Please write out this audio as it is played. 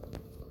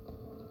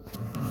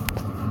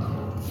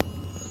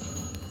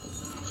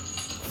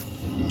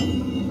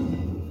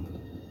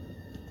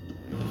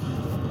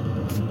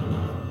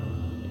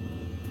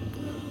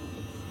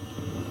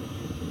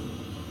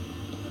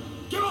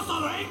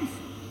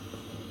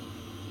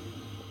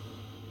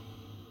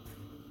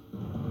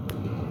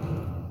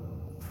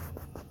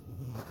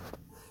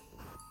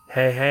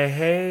Hey, hey,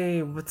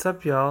 hey, what's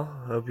up, y'all?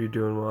 Hope you're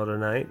doing well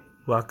tonight.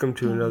 Welcome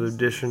to another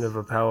edition of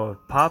A Pow-wow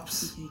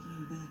Pops.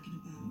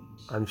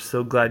 I'm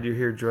so glad you're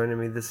here joining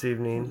me this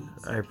evening.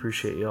 I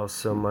appreciate y'all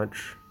so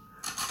much.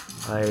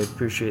 I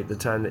appreciate the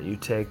time that you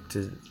take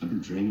to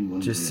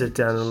just sit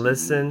down and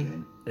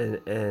listen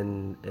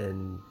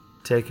and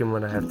take in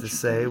what I have to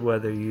say,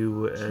 whether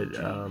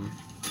it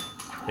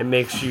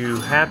makes you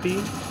happy,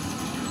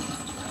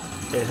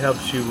 it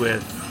helps you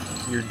with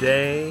your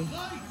day,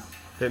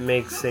 if it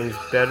makes things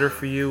better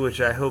for you, which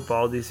I hope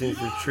all these things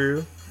are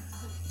true.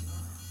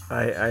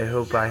 I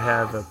hope I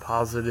have a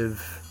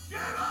positive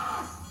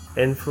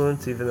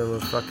influence, even though I'm a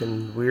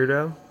fucking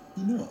weirdo.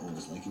 You know I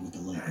always like it with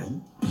the light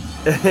on.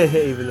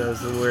 Even though I'm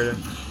a weirdo.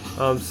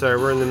 Oh, I'm sorry,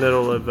 we're in the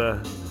middle of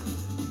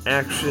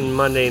Action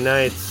Monday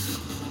Nights.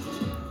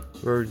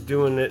 We're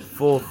doing it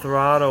full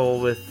throttle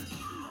with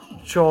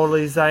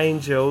Charlie's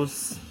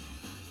Angels.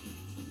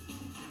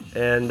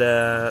 And,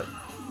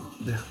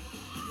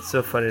 it's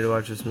so funny to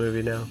watch this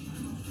movie now.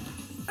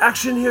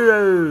 Action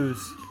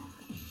Heroes!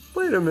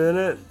 Wait a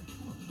minute.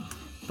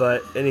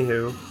 But,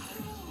 anywho,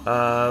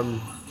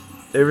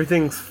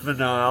 everything's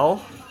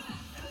phenomenal.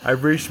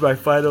 I've reached my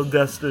final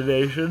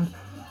destination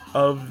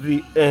of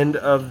the end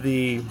of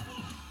the,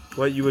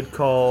 what you would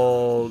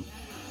call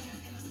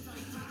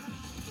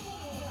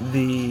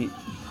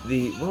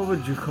what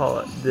would you call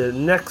it? The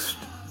next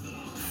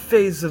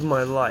phase of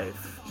my life.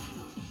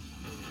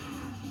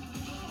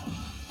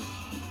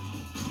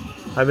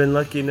 I've been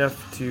lucky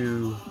enough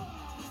to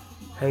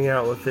hang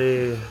out with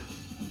a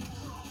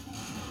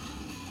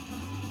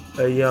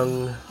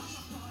young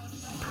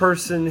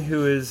person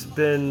who has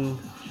been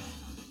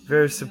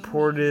very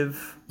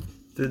supportive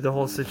through the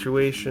whole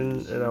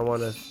situation, and I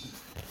want to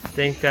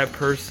thank that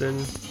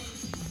person.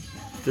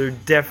 They're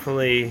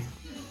definitely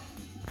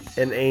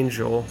an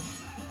angel,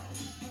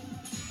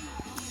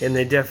 and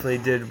they definitely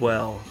did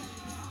well.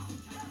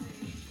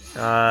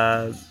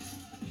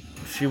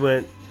 She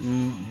went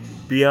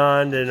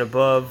beyond and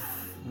above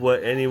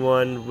what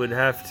anyone would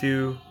have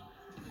to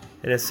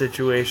in a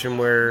situation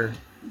where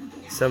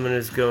someone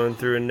is going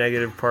through a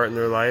negative part in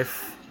their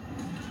life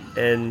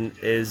and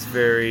is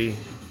very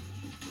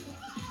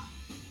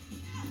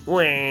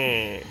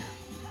or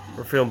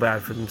feeling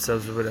bad for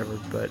themselves or whatever,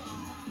 but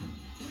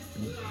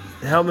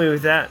help me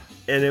with that.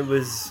 And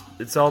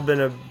it's all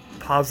been a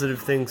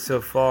positive thing so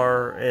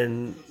far,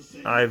 and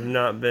I've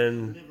not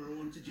been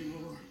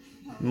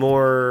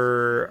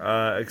more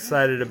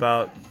excited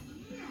about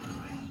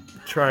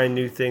trying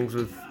new things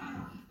with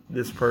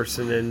this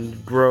person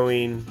and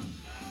growing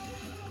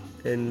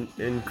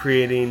and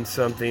creating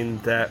something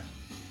that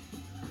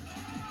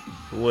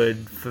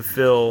would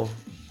fulfill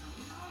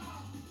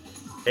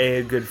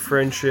a good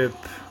friendship,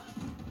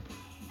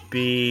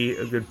 B,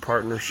 a good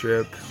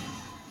partnership,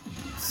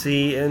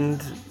 C,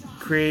 and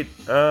create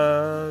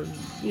some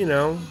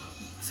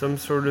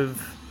sort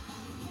of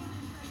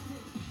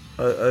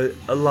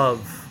a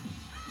love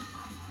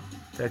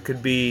that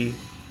could be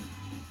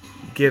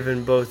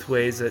given both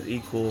ways at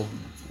equal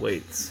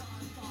weights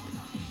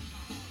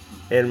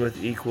and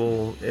with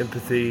equal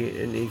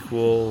empathy and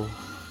equal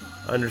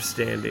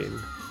understanding.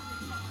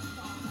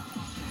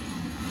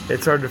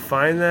 It's hard to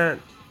find that.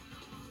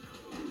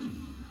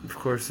 Of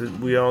course,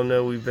 we all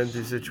know we've been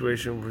through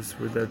situations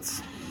where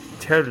that's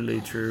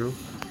totally true.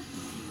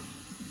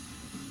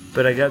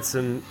 But I got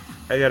an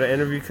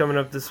interview coming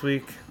up this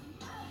week.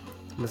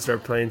 I'm gonna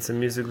start playing some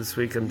music this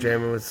week. I'm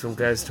jamming with some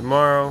guys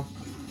tomorrow.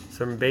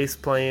 Some bass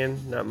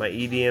playing, not my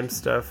EDM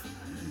stuff.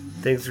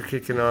 Things are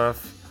kicking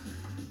off.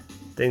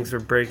 Things are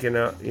breaking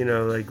up,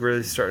 like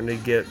really starting to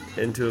get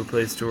into a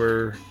place to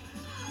where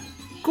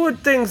good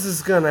things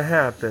is gonna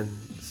happen.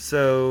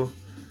 So,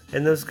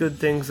 and those good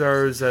things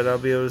is that I'll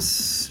be able to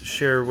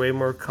share way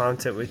more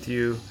content with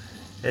you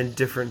and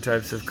different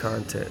types of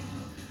content.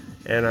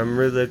 And I'm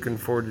really looking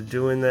forward to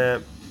doing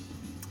that.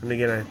 And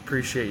again, I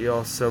appreciate you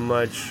all so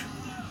much.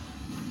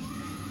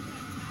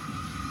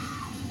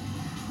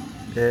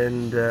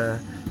 And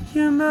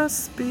you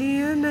must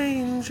be an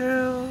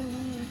angel,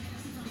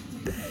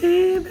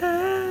 baby.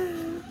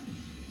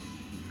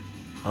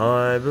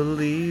 I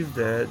believe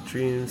that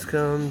dreams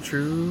come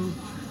true,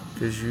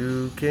 'cause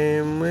you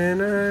came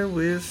when I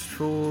wished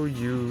for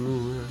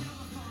you.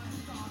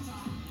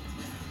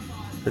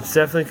 It's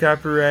definitely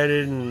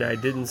copyrighted, and I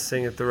didn't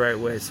sing it the right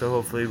way, so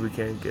hopefully we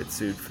can't get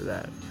sued for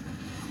that.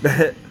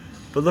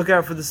 But look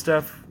out for the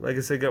stuff. Like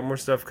I said, got more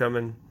stuff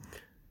coming.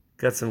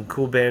 Got some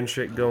cool band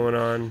shit going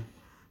on.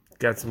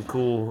 Got some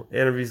cool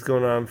interviews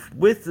going on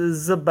with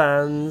the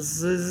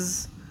bands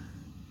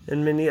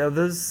and many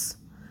others.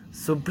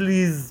 So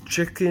please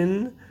check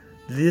in,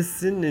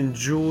 listen,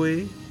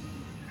 enjoy,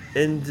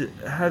 and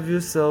have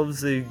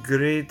yourselves a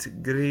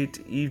great, great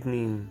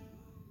evening.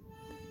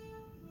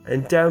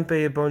 And don't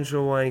be a bunch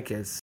of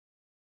wankers.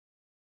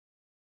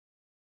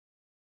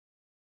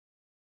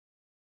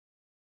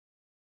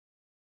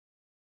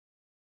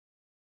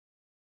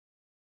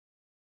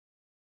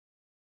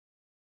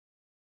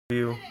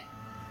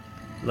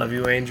 Love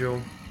you,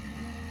 Angel.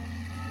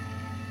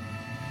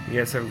 You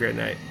guys have a great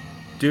night.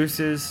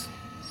 Deuces.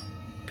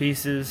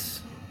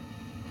 pieces.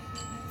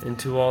 And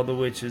to all the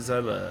witches I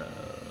love.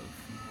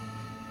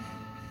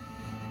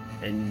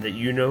 And that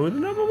you know who the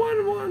number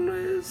one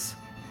is.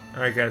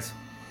 Alright, guys.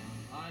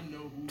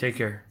 Take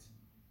care.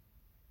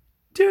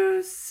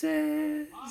 Deuces.